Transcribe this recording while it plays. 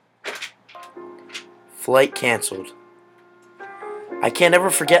Flight canceled. I can't ever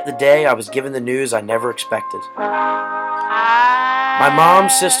forget the day I was given the news I never expected. My mom,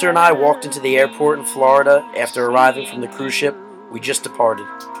 sister, and I walked into the airport in Florida after arriving from the cruise ship we just departed.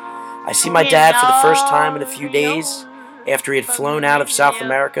 I see my dad for the first time in a few days after he had flown out of South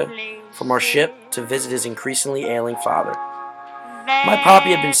America from our ship to visit his increasingly ailing father. My poppy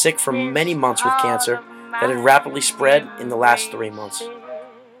had been sick for many months with cancer that had rapidly spread in the last 3 months.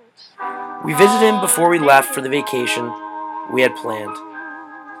 We visited him before we left for the vacation we had planned.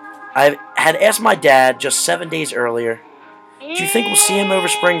 I had asked my dad just 7 days earlier, "Do you think we'll see him over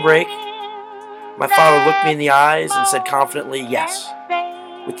spring break?" My father looked me in the eyes and said confidently, "Yes,"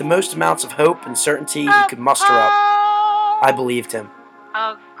 with the most amounts of hope and certainty he could muster up. I believed him.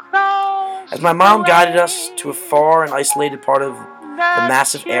 As my mom guided us to a far and isolated part of the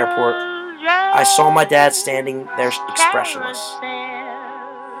massive airport, I saw my dad standing there expressionless.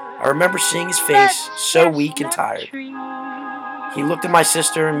 I remember seeing his face so weak and tired. He looked at my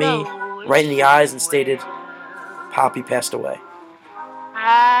sister and me right in the eyes and stated, "Poppy passed away,"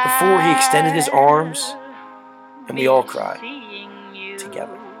 before he extended his arms, and we all cried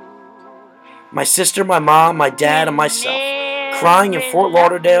together. My sister, my mom, my dad, and myself, crying in Fort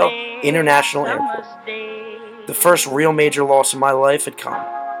Lauderdale International Airport. The first real major loss in my life had come,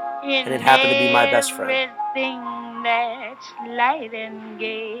 and it happened to be my best friend.